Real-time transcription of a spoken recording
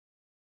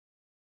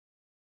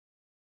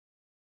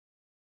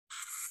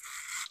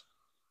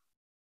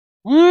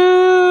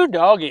Woo,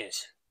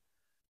 doggies.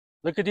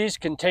 Look at these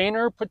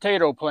container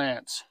potato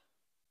plants.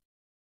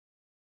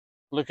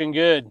 Looking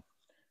good.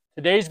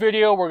 Today's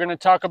video, we're going to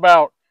talk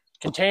about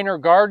container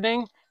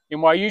gardening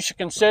and why you should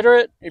consider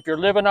it if you're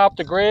living off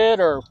the grid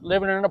or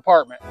living in an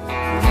apartment.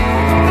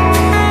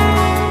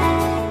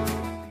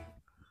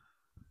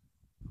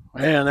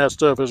 Man, that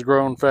stuff has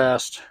grown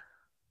fast.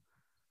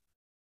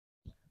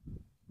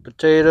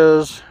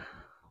 Potatoes.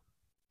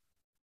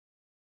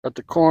 Got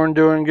the corn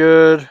doing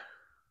good.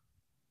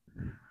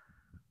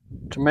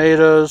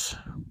 Tomatoes,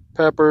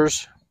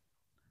 peppers.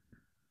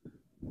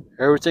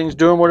 Everything's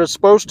doing what it's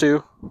supposed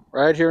to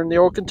right here in the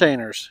old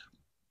containers.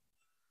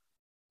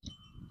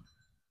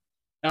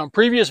 Now, in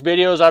previous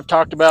videos, I've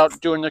talked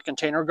about doing the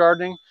container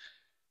gardening.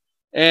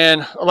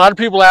 And a lot of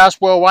people ask,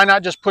 well, why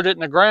not just put it in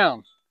the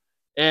ground?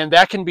 And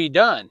that can be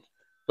done.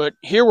 But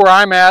here where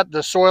I'm at,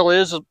 the soil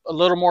is a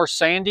little more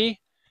sandy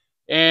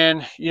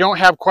and you don't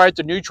have quite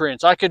the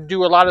nutrients. I could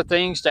do a lot of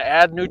things to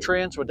add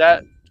nutrients, but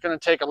that's going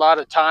to take a lot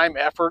of time,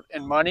 effort,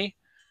 and money.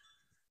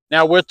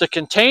 Now with the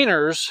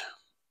containers,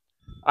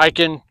 I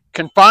can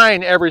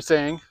confine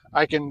everything.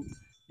 I can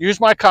use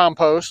my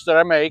compost that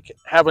I make,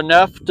 have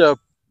enough to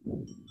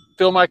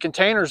fill my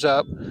containers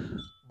up.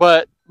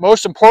 But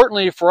most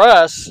importantly for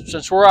us,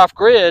 since we're off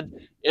grid,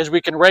 is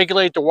we can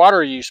regulate the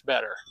water use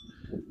better.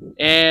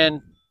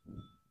 And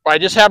by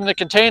just having the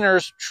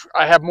containers,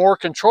 I have more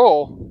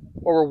control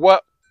over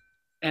what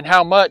and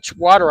how much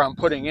water I'm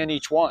putting in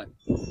each one.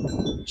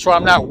 So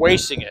I'm not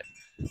wasting it.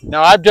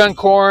 Now I've done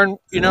corn,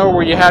 you know,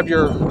 where you have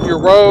your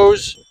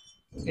rows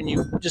and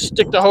you just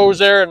stick the hose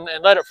there and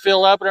let it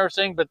fill up and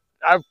everything. But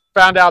I've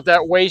found out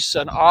that wastes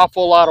an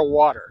awful lot of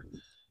water.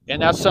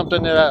 And that's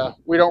something that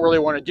we don't really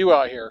want to do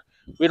out here.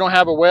 We don't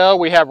have a well,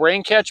 we have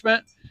rain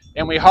catchment,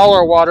 and we haul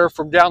our water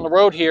from down the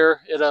road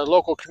here at a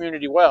local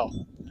community well.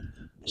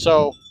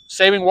 So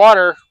saving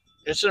water,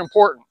 it's an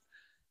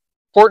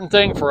important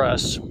thing for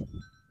us.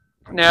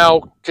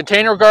 Now,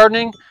 container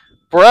gardening,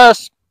 for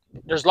us,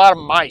 there's a lot of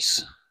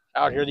mice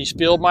out here, these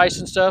field mice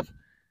and stuff.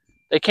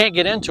 They can't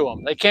get into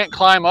them. They can't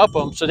climb up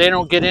them, so they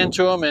don't get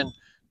into them and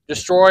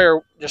destroy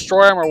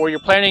them. Or where you're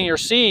planting your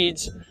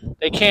seeds,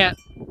 they can't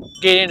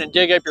get in and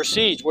dig up your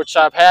seeds, which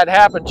I've had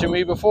happen to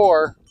me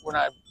before when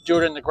I do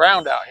it in the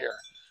ground out here.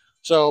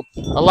 So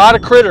a lot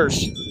of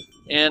critters,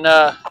 and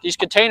these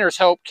containers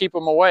help keep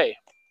them away.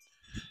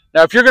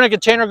 Now, if you're going to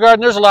container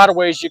garden, there's a lot of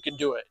ways you can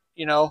do it.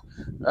 You know,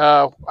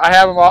 I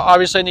have them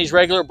obviously in these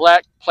regular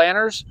black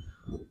planters,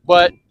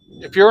 but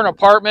if you're in an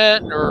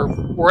apartment or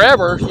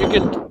wherever, you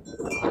can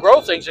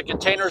grow things in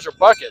containers or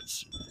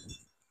buckets.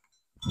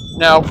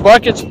 Now,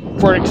 buckets,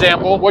 for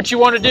example, what you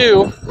want to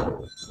do,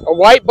 a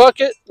white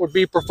bucket would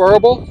be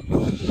preferable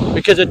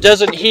because it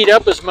doesn't heat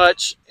up as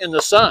much in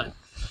the sun.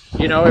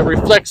 You know, it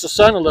reflects the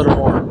sun a little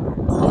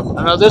more.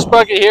 I know this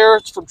bucket here,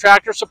 it's from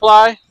Tractor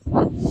Supply.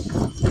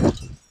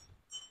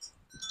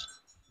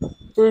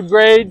 Food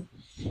grade,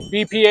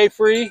 BPA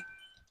free,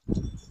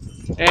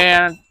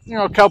 and you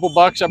know, a couple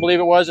bucks I believe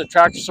it was at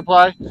Tractor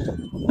Supply.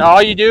 Now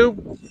all you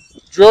do,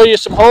 drill you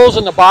some holes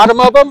in the bottom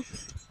of them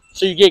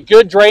so you get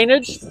good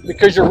drainage,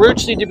 because your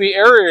roots need to be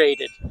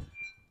aerated.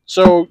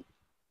 So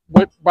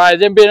by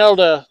them being able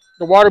to,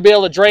 the water be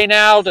able to drain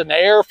out and the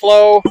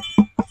airflow,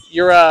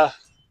 your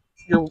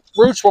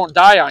roots won't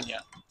die on you.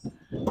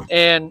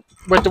 And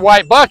with the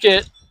white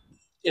bucket,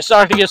 it's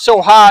not going to get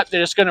so hot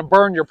that it's going to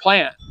burn your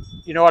plant.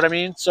 You know what I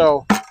mean?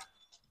 So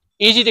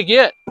easy to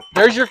get.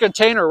 There's your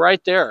container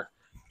right there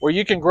where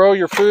you can grow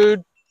your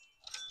food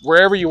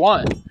wherever you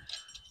want.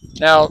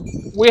 Now,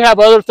 we have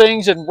other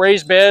things in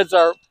raised beds,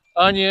 our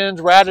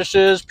onions,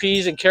 radishes,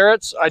 peas, and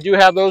carrots. I do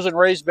have those in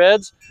raised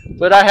beds,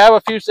 but I have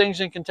a few things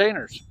in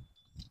containers.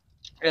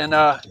 And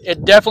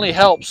it definitely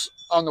helps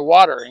on the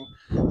watering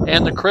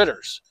and the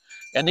critters.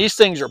 And these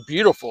things are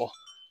beautiful.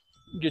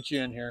 Get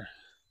you in here.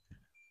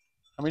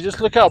 I mean,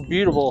 just look how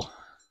beautiful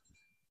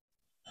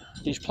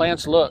these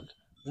plants look.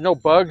 There's no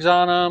bugs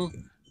on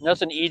them,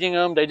 nothing eating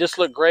them. They just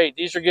look great.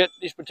 These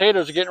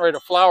potatoes are getting ready to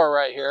flower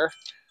right here.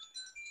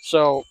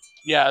 So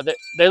yeah,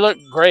 they look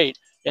great.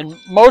 And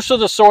most of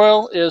the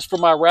soil is for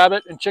my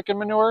rabbit and chicken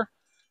manure.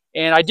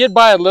 And I did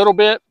buy a little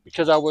bit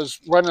because I was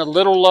running a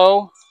little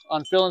low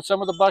on filling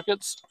some of the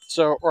buckets.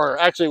 So, or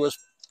actually it was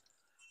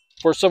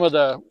for some of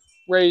the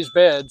raised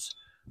beds.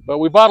 But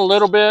we bought a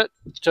little bit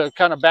to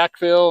kind of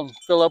backfill and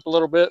fill up a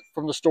little bit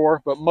from the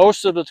store. But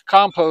most of the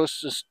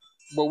compost is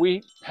what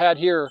we had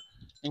here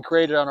and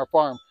created on our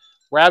farm.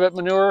 Rabbit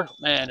manure,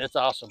 man, it's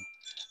awesome.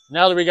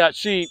 Now that we got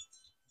sheep,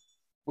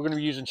 we're going to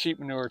be using sheep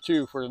manure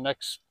too for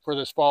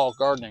this fall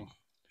gardening.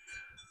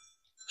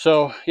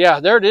 So yeah,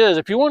 there it is.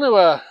 If you want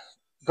to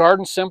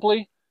garden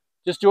simply,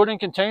 just do it in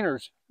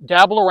containers.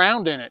 Dabble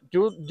around in it.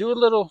 Do a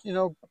little, you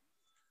know,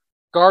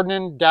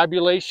 gardening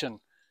dabulation.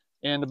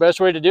 And the best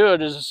way to do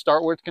it is to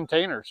start with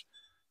containers.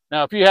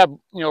 Now, if you have,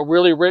 you know,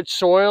 really rich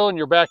soil in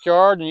your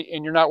backyard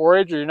and you're not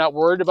worried, or you're not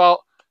worried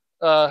about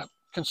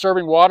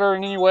conserving water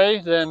in any way,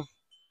 then,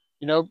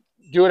 you know,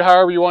 do it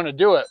however you want to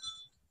do it.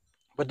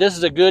 But this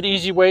is a good,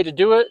 easy way to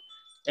do it,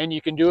 and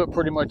you can do it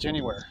pretty much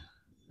anywhere.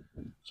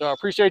 So I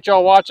appreciate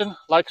y'all watching.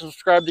 Like and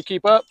subscribe to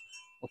keep up.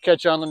 We'll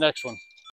catch you on the next one.